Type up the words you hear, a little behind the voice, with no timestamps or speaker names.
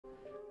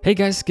Hey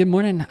guys, good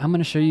morning. I'm going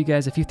to show you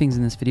guys a few things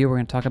in this video. We're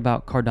going to talk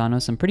about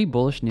Cardano, some pretty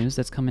bullish news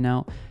that's coming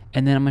out,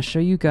 and then I'm going to show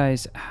you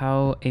guys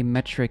how a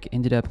metric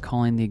ended up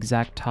calling the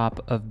exact top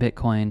of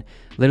Bitcoin,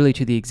 literally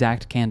to the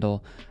exact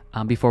candle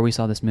before we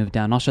saw this move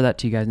down. I'll show that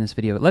to you guys in this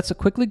video. Let's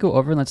quickly go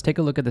over and let's take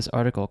a look at this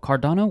article.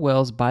 Cardano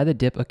whales buy the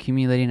dip,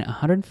 accumulating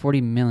 140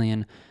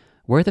 million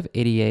worth of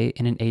ADA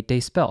in an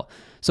 8-day spell.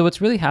 So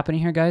what's really happening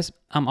here, guys,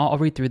 I'll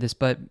read through this,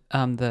 but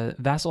the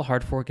Vassal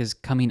hard fork is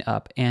coming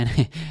up.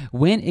 And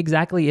when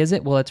exactly is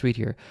it? Well, let's read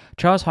here.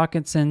 Charles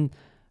Hawkinson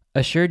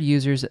assured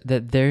users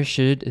that there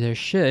should,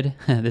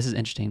 this is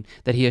interesting,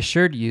 that he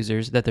assured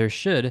users that there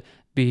should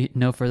be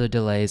no further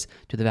delays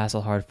to the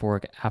Vassal hard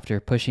fork after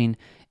pushing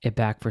it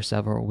back for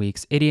several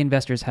weeks. ADA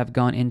investors have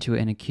gone into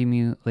an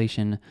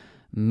accumulation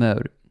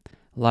mode.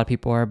 A lot of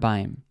people are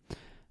buying.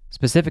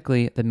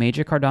 Specifically, the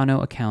major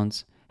Cardano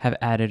accounts have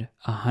added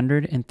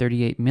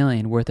 138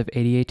 million worth of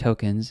ADA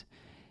tokens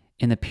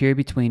in the period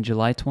between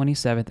July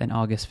 27th and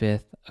August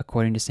 5th,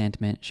 according to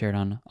sentiment shared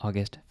on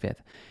August 5th.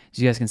 As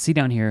you guys can see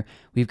down here,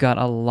 we've got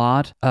a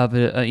lot of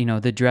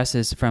the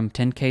addresses from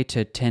 10K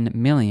to 10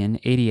 million.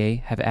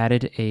 ADA have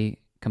added a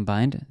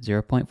combined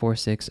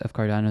 0.46 of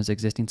Cardano's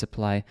existing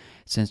supply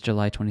since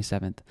July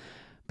 27th.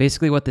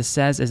 Basically, what this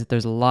says is that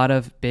there's a lot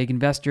of big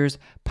investors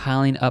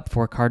piling up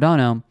for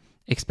Cardano,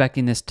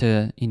 expecting this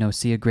to,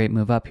 see a great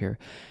move up here.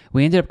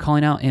 We ended up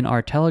calling out in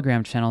our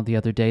Telegram channel the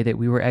other day that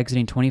we were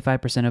exiting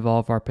 25% of all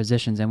of our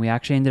positions, and we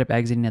actually ended up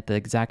exiting at the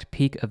exact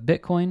peak of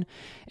Bitcoin,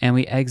 and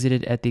we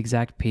exited at the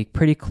exact peak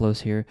pretty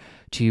close here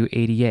to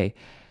ADA.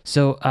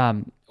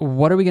 So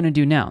what are we going to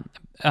do now?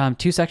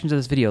 Two sections of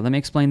this video. Let me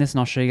explain this and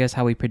I'll show you guys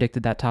how we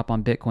predicted that top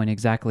on Bitcoin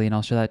exactly, and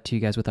I'll show that to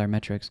you guys with our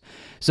metrics.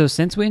 So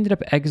since we ended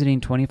up exiting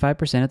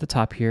 25% at the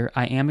top here,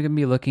 I'm going to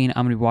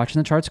be watching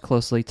the charts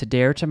closely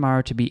today or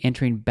tomorrow to be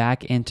entering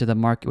back into the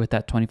market with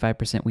that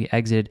 25% we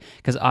exited,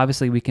 because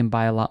obviously we can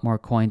buy a lot more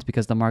coins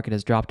because the market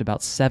has dropped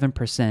about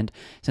 7%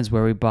 since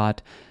where we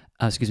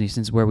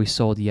since where we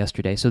sold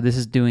yesterday. So this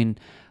is doing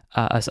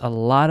us a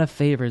lot of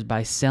favors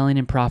by selling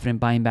in profit and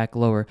buying back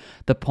lower.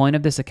 The point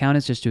of this account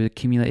is just to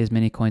accumulate as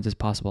many coins as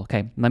possible.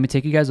 Okay, let me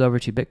take you guys over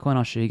to Bitcoin.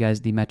 I'll show you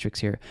guys the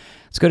metrics here.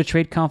 Let's go to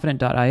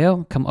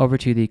tradeconfident.io, come over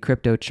to the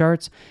crypto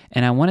charts,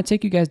 and I want to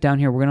take you guys down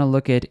here. We're going to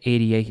look at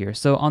ADA here.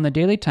 So on the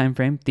daily time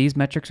frame, these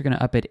metrics are going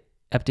to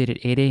update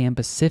at 8 a.m.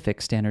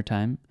 Pacific Standard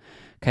Time.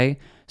 Okay,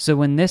 so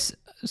when this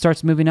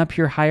starts moving up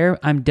here higher,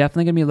 I'm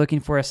definitely going to be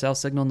looking for a sell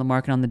signal in the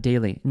market on the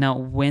daily. Now,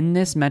 when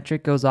this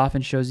metric goes off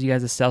and shows you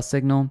guys a sell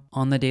signal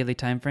on the daily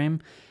time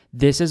frame,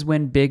 this is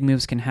when big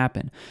moves can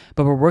happen.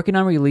 But we're working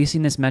on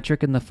releasing this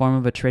metric in the form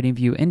of a trading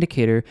view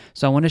indicator.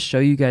 So I want to show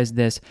you guys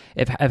this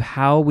of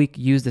how we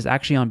use this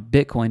actually on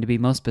Bitcoin, to be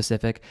most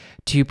specific,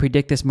 to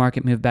predict this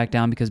market move back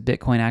down, because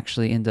Bitcoin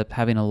actually ends up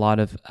having a lot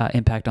of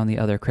impact on the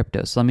other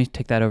cryptos. So let me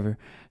take that over.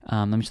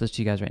 Let me show this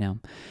to you guys right now.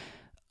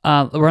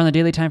 We're on the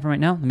daily time frame right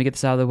now. Let me get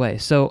this out of the way.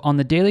 So on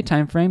the daily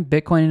time frame,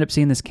 Bitcoin ended up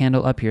seeing this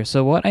candle up here.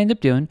 So what I ended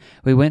up doing,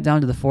 we went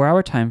down to the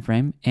 4-hour time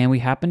frame, and we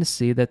happened to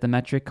see that the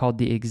metric called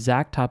the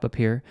exact top up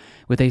here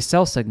with a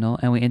sell signal,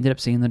 and we ended up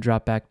seeing the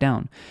drop back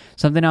down.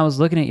 Something I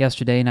was looking at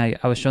yesterday, and I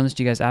was showing this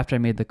to you guys after I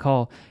made the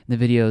call in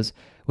the videos,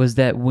 was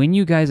that when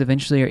you guys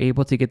eventually are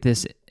able to get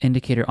this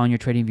indicator on your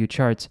trading view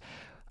charts,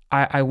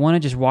 I want to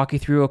just walk you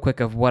through real quick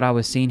of what I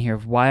was seeing here,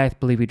 of why I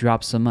believe we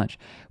dropped so much.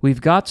 We've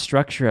got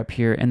structure up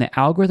here, and the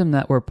algorithm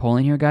that we're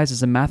pulling here, guys,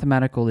 is a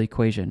mathematical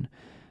equation.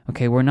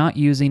 Okay, we're not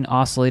using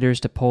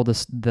oscillators to pull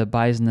the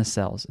buys and the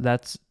sells.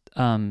 That's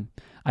I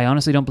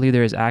honestly don't believe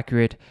they're as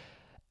accurate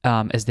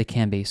as they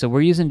can be. So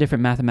we're using a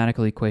different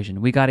mathematical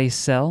equation. We got a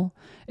sell,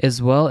 as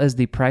well as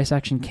the price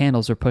action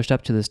candles are pushed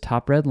up to this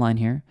top red line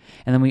here.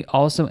 And then we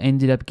also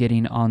ended up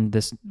getting on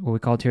this, what we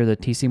called here the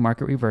TC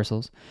market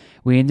reversals.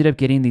 We ended up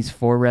getting these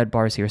 4 red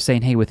bars here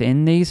saying, hey,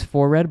 within these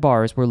 4 red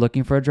bars, we're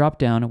looking for a drop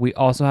down. We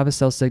also have a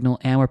sell signal,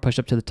 and we're pushed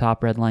up to the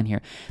top red line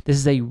here. This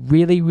is a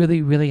really,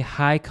 really, really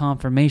high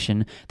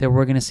confirmation that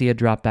we're going to see a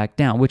drop back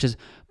down, which is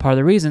part of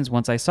the reasons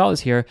once I saw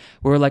this here,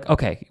 we were like,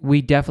 okay,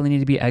 we definitely need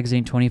to be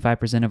exiting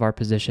 25% of our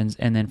positions.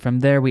 And then from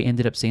there, we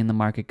ended up seeing the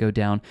market go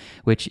down,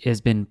 which has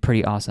been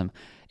pretty awesome.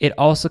 It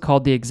also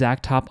called the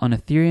exact top on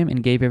Ethereum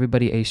and gave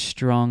everybody a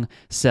strong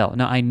sell.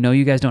 Now, I know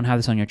you guys don't have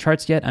this on your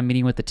charts yet. I'm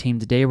meeting with the team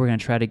today. We're going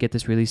to try to get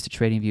this released to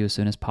TradingView as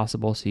soon as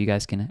possible so you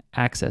guys can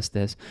access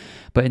this.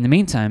 But in the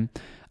meantime,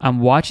 I'm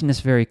watching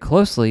this very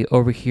closely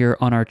over here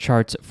on our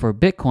charts for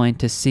Bitcoin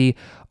to see,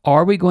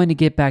 are we going to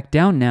get back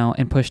down now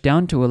and push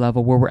down to a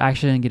level where we're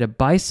actually going to get a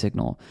buy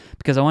signal?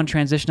 Because I want to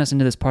transition us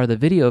into this part of the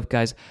video,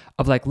 guys,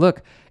 of like,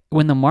 look,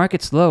 when the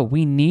market's low,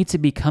 we need to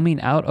be coming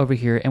out over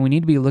here, and we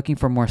need to be looking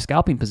for more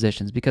scalping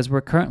positions, because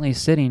we're currently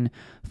sitting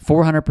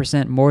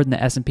 400% more than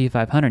the S&P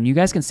 500. And you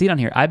guys can see it on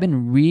here. I've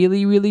been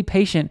really, really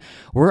patient.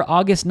 We're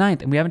August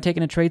 9th, and we haven't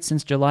taken a trade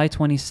since July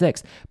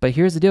 26th. But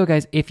here's the deal,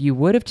 guys. If you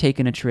would have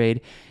taken a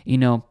trade,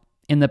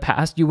 in the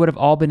past, you would have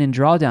all been in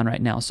drawdown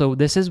right now. So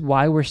this is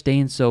why we're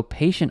staying so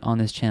patient on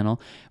this channel.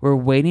 We're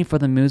waiting for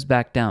the moves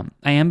back down.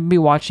 I am going to be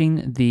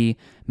watching the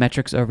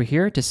metrics over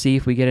here to see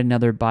if we get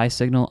another buy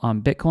signal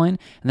on Bitcoin.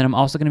 And then I'm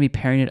also going to be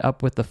pairing it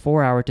up with the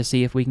 4-hour to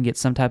see if we can get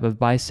some type of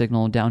buy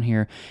signal down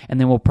here. And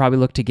then we'll probably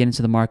look to get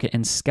into the market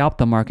and scalp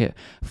the market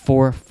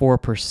for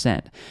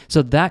 4%.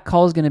 So that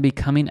call is going to be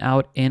coming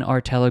out in our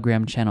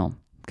Telegram channel.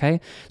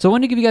 Okay, so I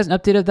wanted to give you guys an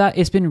update of that.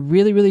 It's been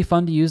really, really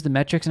fun to use the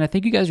metrics, and I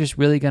think you guys are just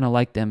really going to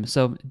like them.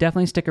 So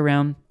definitely stick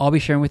around. I'll be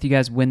sharing with you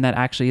guys when that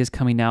actually is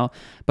coming out.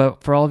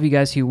 But for all of you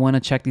guys who want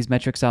to check these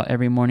metrics out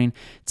every morning,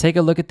 take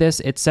a look at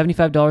this. It's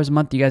 $75 a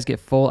month. You guys get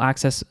full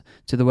access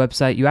to the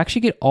website. You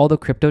actually get all the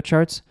crypto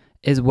charts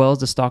as well as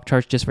the stock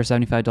charts just for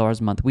 $75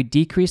 a month. We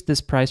decreased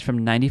this price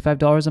from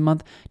 $95 a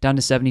month down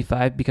to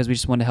 $75 because we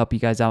just wanted to help you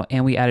guys out,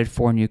 and we added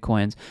 4 new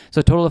coins.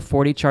 So a total of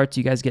 40 charts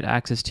you guys get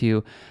access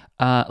to.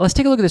 Let's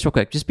take a look at this real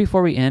quick. Just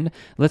before we end,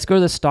 let's go to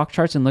the stock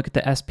charts and look at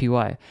the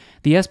SPY.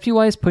 The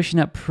SPY is pushing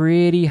up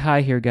pretty high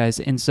here, guys.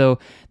 And so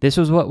this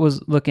was what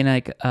was looking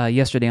like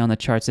yesterday on the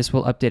charts. This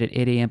will update at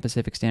 8 a.m.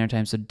 Pacific Standard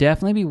Time. So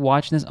definitely be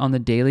watching this on the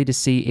daily to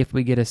see if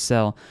we get a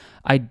sell.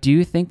 I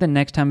do think the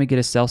next time we get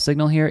a sell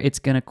signal here, it's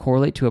going to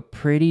correlate to a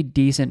pretty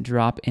decent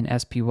drop in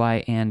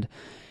SPY. And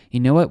you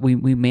know what? We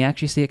may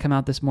actually see it come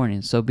out this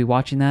morning. So be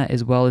watching that,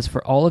 as well as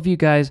for all of you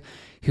guys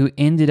who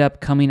ended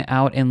up coming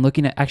out and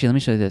looking at, actually, let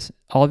me show you this.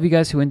 All of you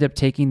guys who ended up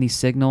taking the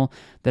signal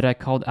that I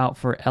called out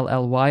for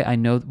LLY, I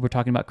know we're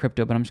talking about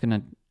crypto, but I'm just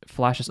going to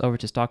flash this over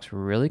to stocks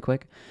really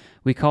quick.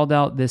 We called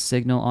out this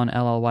signal on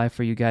LLY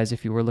for you guys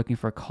if you were looking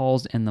for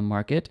calls in the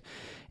market,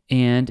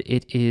 and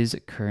it is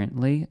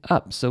currently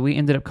up. So we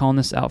ended up calling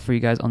this out for you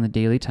guys on the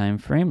daily time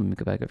frame. Let me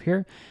go back up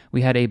here.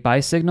 We had a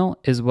buy signal,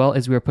 as well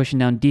as we were pushing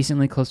down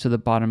decently close to the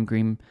bottom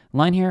green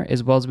line here,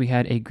 as well as we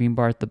had a green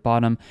bar at the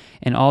bottom.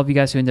 And all of you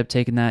guys who ended up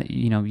taking that,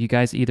 you know, you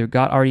guys either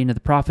got already into the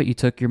profit, you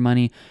took your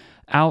money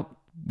out,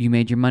 you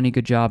made your money,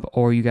 good job,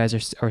 or you guys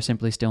are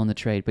simply still in the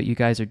trade. But you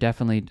guys are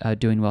definitely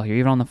doing well here.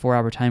 Even on the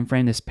 4-hour time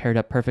frame, this paired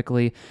up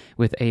perfectly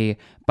with a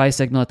buy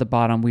signal at the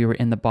bottom. We were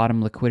in the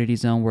bottom liquidity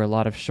zone where a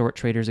lot of short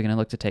traders are going to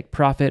look to take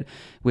profit,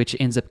 which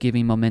ends up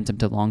giving momentum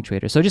to long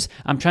traders. So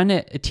I'm trying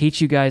to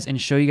teach you guys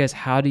and show you guys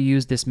how to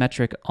use this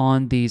metric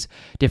on these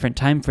different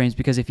time frames,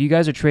 because if you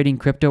guys are trading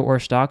crypto or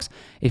stocks,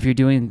 if you're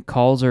doing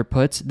calls or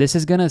puts, this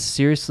is going to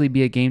seriously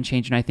be a game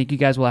changer, and I think you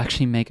guys will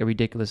actually make a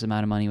ridiculous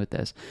amount of money with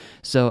this.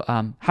 So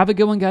have a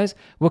good one, guys.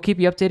 We'll keep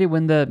you updated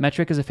when the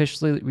metric is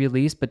officially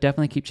released, but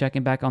definitely keep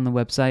checking back on the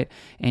website,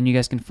 and you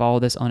guys can follow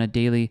this on a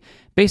daily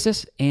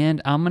basis.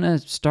 And I'm going to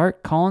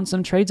start calling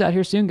some trades out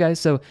here soon, guys.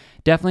 So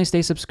definitely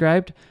stay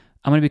subscribed.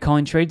 I'm going to be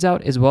calling trades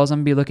out, as well as I'm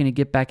going to be looking to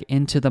get back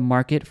into the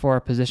market for our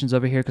positions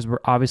over here, because we're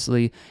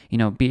obviously,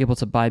 be able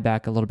to buy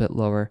back a little bit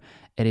lower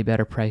at a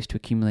better price to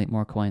accumulate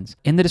more coins.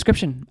 In the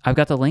description, I've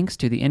got the links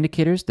to the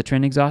indicators, the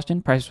trend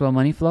exhaustion, price swell,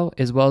 money flow,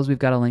 as well as we've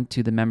got a link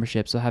to the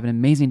membership. So have an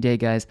amazing day,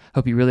 guys.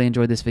 Hope you really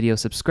enjoyed this video.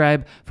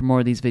 Subscribe for more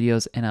of these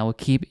videos, and I will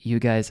keep you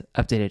guys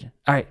updated.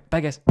 All right,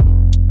 bye, guys.